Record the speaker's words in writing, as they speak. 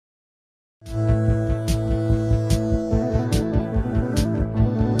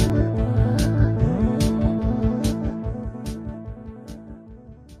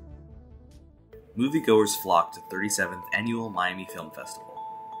moviegoers flocked to 37th Annual Miami Film Festival.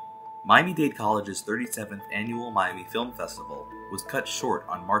 Miami-Dade College's 37th Annual Miami Film Festival was cut short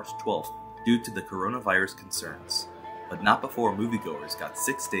on March 12th due to the coronavirus concerns, but not before moviegoers got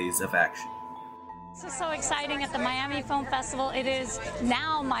 6 days of action. This is so exciting at the Miami Film Festival. It is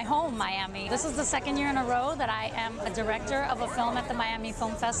now my home, Miami. This is the second year in a row that I am a director of a film at the Miami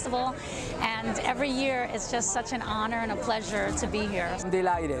Film Festival, and every year it's just such an honor and a pleasure to be here. I'm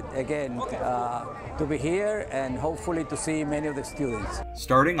delighted again to be here and hopefully to see many of the students.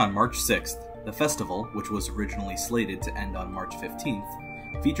 Starting on March 6th, the festival, which was originally slated to end on March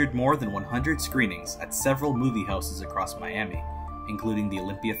 15th, featured more than 100 screenings at several movie houses across Miami, including the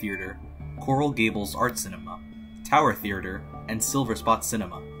Olympia Theater, Coral Gables Art Cinema, Tower Theater, and Silver Spot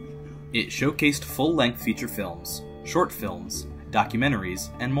Cinema. It showcased full-length feature films, short films, documentaries,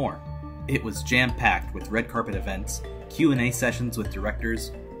 and more. It was jam-packed with red carpet events, Q&A sessions with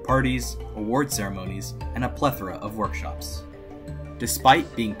directors, parties, award ceremonies, and a plethora of workshops.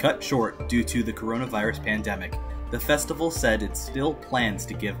 Despite being cut short due to the coronavirus pandemic, the festival said it still plans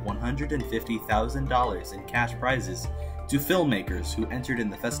to give $150,000 in cash prizes to filmmakers who entered in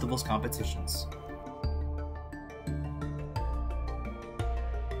the festival's competitions.